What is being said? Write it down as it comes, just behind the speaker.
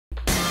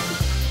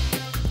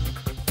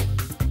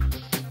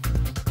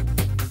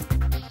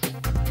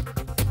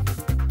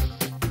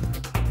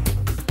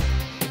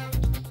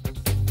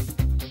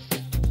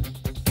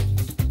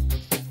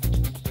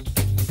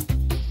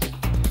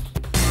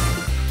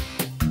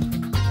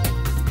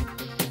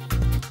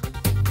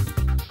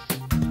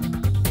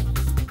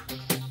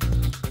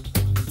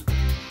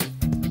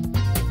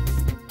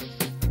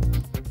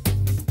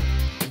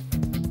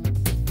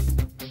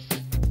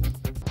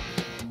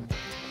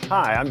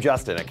Hi, I'm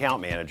Justin,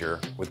 Account Manager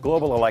with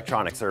Global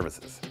Electronic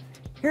Services.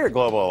 Here at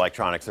Global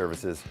Electronic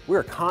Services,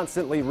 we're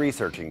constantly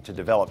researching to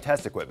develop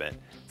test equipment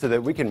so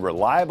that we can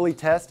reliably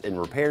test and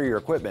repair your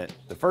equipment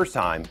the first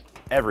time,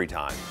 every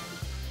time.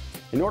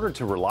 In order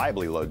to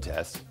reliably load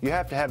tests, you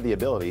have to have the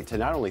ability to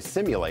not only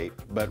simulate,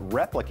 but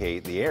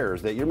replicate the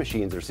errors that your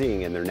machines are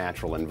seeing in their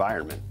natural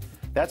environment.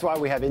 That's why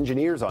we have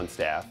engineers on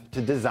staff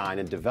to design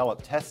and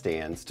develop test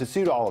stands to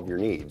suit all of your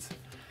needs.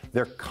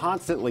 They're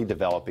constantly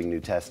developing new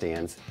test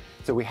stands,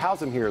 so we house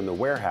them here in the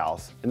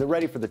warehouse and they're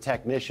ready for the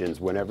technicians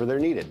whenever they're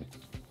needed.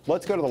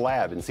 Let's go to the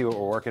lab and see what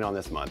we're working on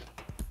this month.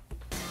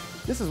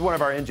 This is one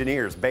of our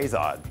engineers,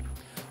 Bezod.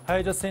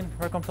 Hi Justin,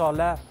 welcome to our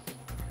lab.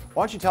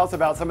 Why don't you tell us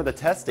about some of the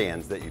test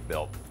stands that you've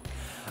built?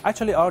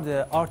 Actually,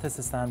 our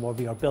test stand, what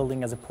we are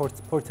building as a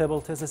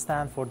portable test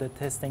stand for the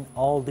testing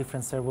all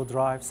different servo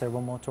drives, servo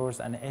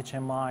motors, and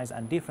HMIs,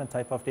 and different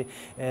type of the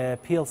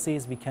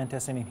PLCs we can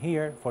test in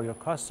here for your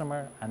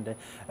customer, and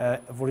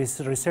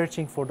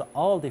researching for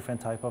all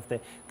different type of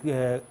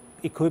the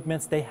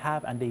equipments they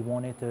have, and they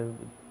wanted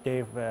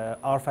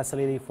our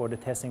facility for the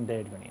testing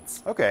their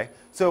units. Okay,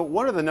 so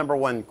one of the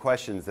 #1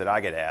 questions that I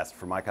get asked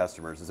from my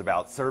customers is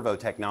about servo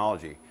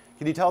technology.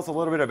 Can you tell us a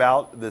little bit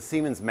about the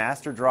Siemens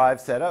Master Drive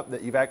setup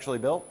that you've actually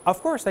built?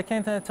 Of course, I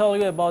can tell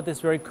you about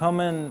this very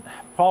common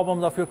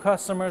problems of your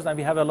customers, and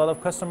we have a lot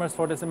of customers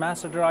for this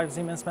Master Drive,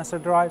 Siemens Master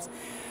Drives.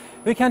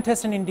 We can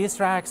test in these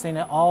racks in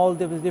all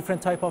the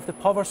different type of the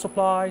power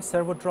supply,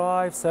 servo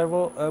drive,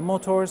 servo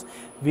motors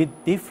with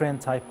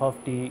different type of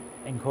the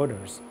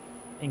encoders.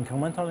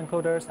 Incremental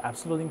encoders,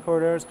 absolute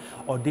encoders,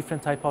 or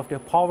different type of the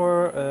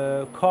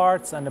power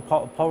cards and the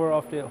power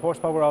of the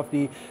horsepower of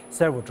the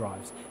servo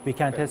drives. We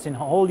can test in a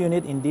whole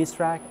unit in this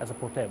rack as a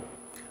portable.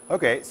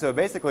 Okay, so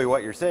basically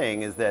what you're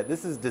saying is that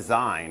this is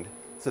designed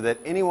so that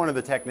any one of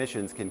the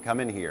technicians can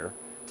come in here,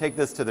 take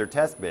this to their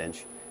test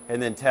bench,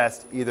 and then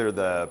test either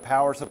the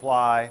power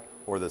supply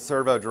or the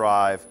servo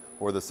drive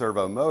or the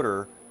servo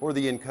motor or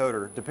the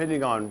encoder,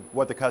 depending on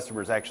what the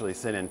customers actually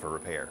sent in for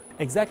repair.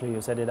 Exactly, you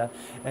said it.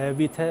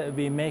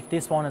 We make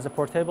this one as a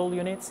portable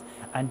units,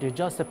 and they're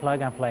just a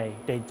plug and play.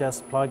 They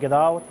just plug it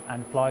out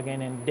and plug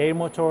in their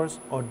motors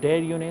or their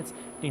units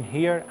in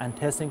here and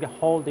testing a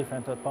whole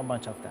different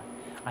bunch of them.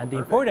 And the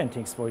important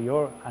things for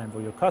your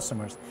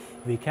customers,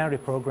 we can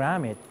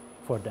reprogram it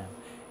for them.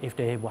 If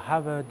they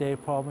have their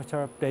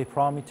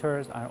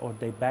parameters or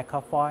their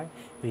backup file,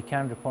 we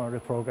can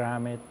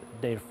reprogram it,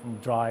 their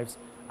drives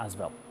as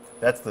well.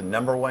 That's the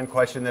 #1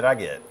 question that I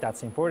get.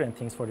 That's important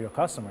things for your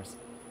customers.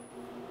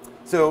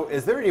 So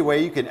is there any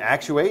way you can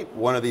actuate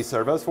one of these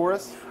servos for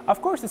us?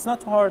 Of course, it's not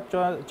too hard,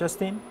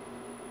 Justin.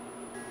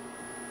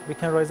 We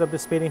can raise up the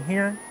speed in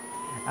here,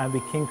 and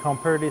we can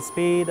compare the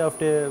speed of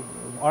the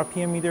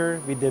RPM meter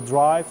with the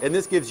drive. And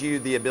this gives you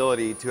the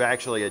ability to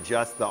actually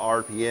adjust the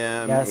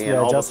RPM yes, and we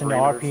are all adjusting the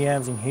the parameters?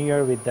 RPMs in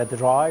here with the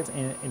drives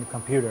in the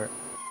computer.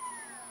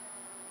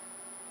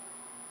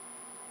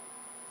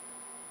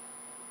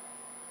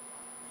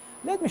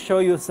 Let me show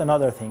you some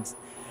other things.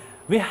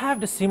 We have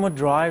the Servo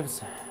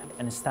drives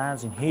and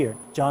stands in here.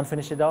 John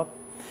finished it up,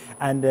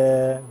 and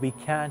we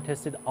can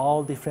test it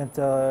all different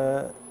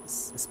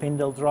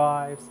spindle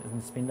drives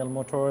and spindle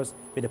motors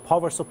with the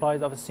power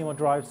supplies of a Servo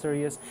drive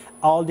series,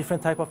 all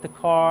different type of the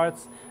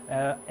cards,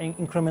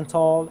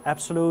 incremental,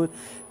 absolute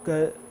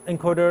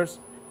encoders.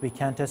 We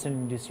can test it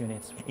in these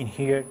units, in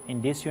here,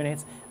 in these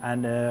units,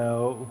 and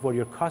for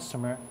your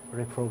customer,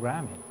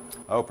 reprogram it.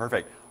 Oh,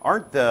 perfect.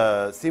 Aren't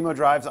the Servo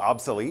drives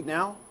obsolete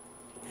now?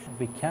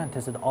 We can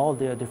test it all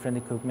the different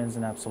equipments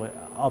and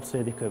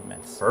obsolete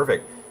equipments.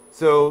 Perfect.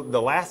 So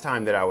the last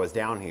time that I was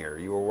down here,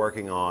 you were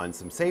working on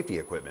some safety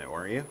equipment,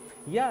 weren't you?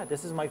 Yeah,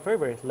 this is my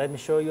favorite. Let me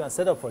show you and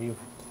set up for you.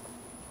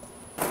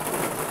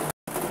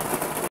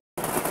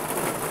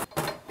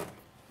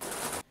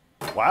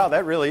 Wow,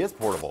 that really is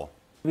portable.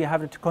 We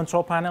have the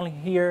control panel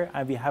here,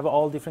 and we have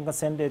all different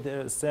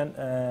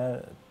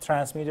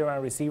transmitter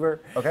and receiver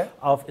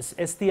of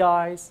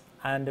SDIs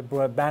and the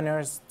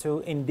banners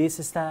too in this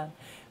stand.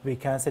 We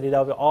can set it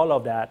up with all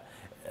of that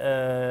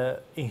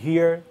in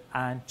here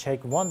and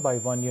check one by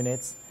one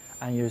units,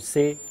 and you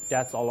see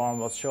that alarm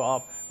will show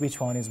up which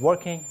one is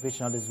working, which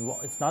one is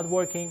it's not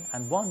working,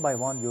 and one by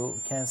one you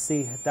can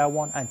see that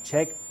one and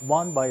check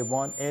one by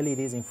one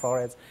LEDs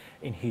infrared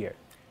in here.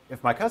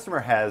 If my customer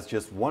has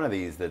just one of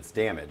these that's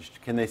damaged,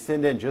 can they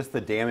send in just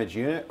the damaged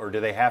unit, or do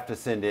they have to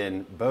send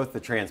in both the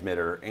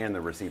transmitter and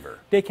the receiver?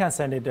 They can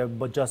send it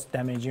but just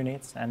damaged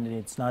units, and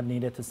it's not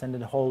needed to send it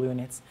the whole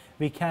units.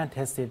 We can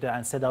test it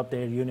and set up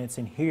their units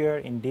in here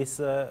in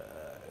this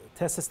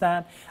test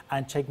stand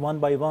and check one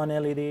by one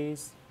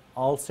LEDs,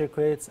 all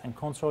circuits and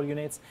control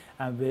units,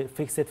 and we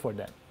fix it for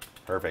them.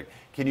 Perfect.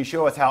 Can you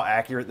show us how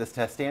accurate this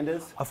test stand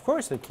is? Of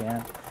course we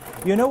can.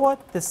 You know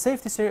what? The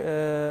safety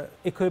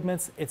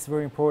equipment, it's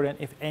very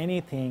important. If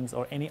any things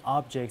or any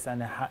objects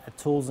and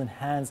tools and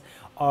hands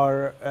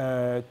are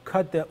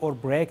cut or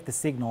break the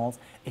signals,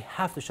 it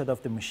have to shut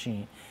off the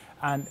machine.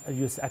 And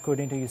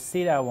according to you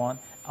see that one,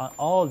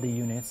 all the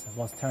units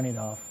was turning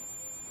off,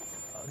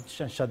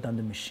 shut down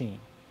the machine.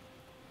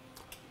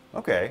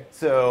 Okay,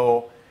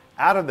 so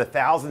out of the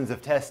thousands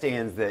of test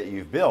stands that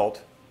you've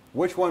built,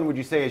 which one would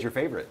you say is your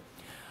favorite?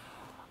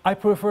 I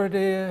prefer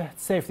the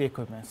safety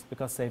equipment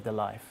because save the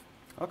life.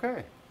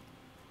 Okay.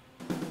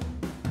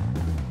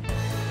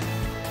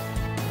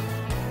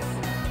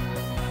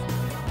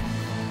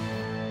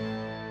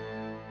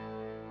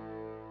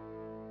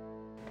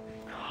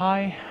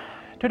 Hi,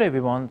 today we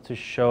want to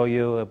show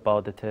you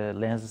about the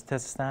lenses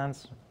test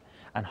stands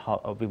and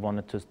how we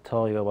wanted to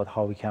tell you about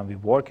how we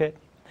work it.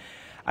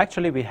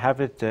 Actually, we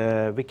have it,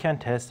 we can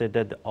test it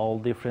at all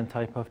different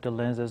type of the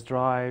lenses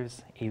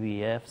drives,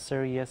 EVF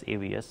series,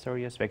 EVS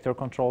series, vector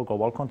control,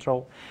 global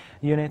control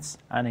units,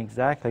 and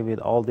exactly with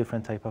all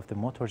different type of the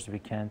motors we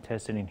can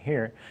test it in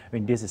here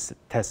in these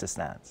test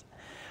stands.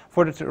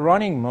 For the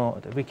running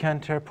mode, we can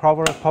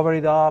power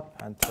it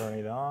up and turn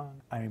it on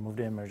and remove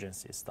the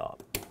emergency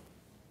stop.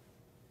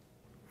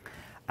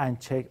 And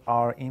check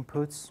our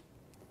inputs.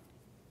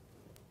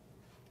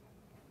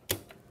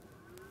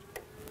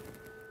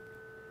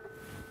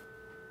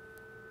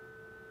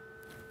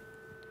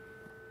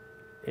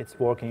 It's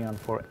working on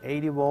for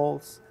 80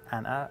 volts,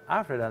 and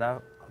after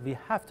that we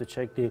have to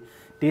check the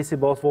DC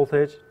bus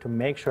voltage to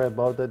make sure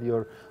about that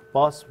your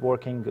bus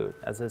working good.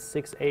 As a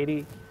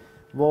 680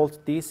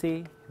 volt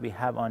DC we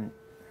have on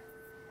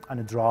a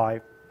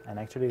drive, and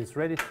actually it's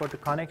ready for the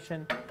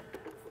connection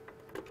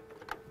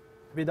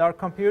with our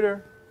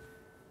computer.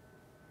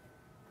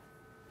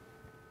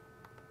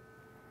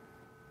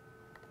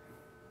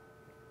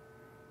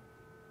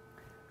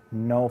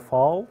 No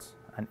faults,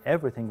 and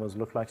everything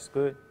look like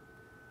good.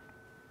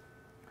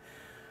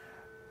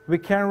 We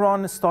can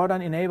run, start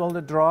and enable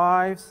the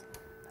drives,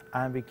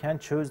 and we can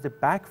choose the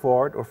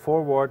backward or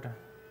forward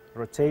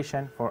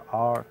rotation for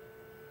our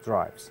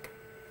drives.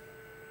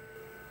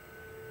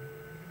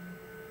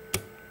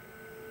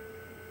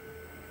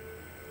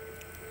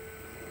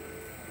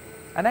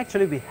 And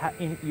actually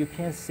you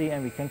can see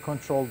and we can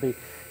control the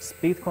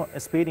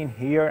speed in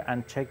here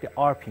and check the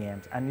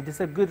RPMs, and it is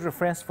a good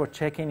reference for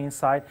checking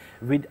inside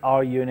with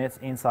our units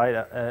inside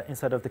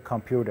of the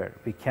computer.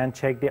 We can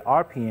check the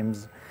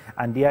RPMs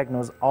and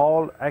diagnose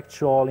all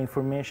actual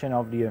information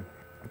of the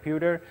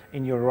computer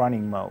in your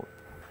running mode.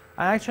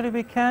 And actually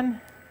we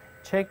can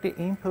check the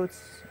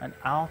inputs and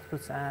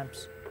outputs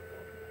amps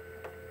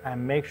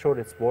and make sure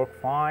it's work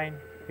fine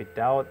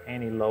without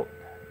any low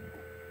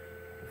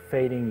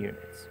fading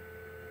units.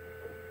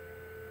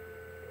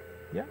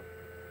 Yeah,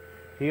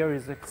 here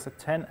is it's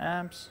 10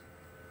 amps,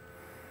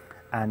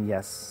 and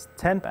yes,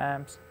 10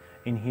 amps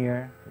in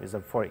here is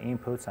for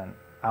inputs and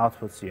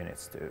outputs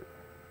units too.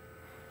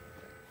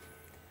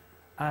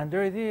 And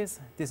there it is.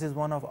 This is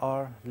one of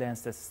our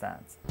lens test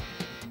stands.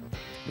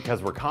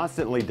 Because we're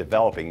constantly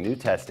developing new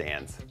test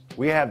stands,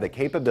 we have the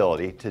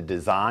capability to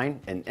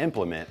design and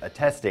implement a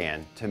test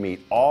stand to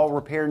meet all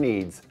repair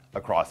needs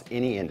across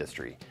any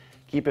industry.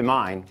 Keep in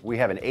mind, we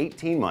have an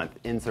 18-month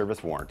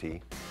in-service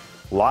warranty,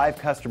 live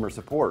customer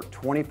support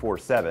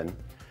 24/7.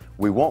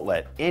 We won't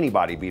let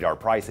anybody beat our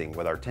pricing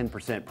with our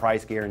 10%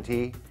 price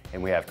guarantee,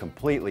 and we have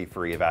completely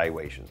free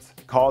evaluations.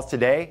 Call us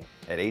today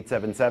at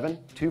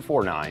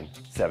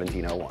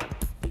 877-249-1701.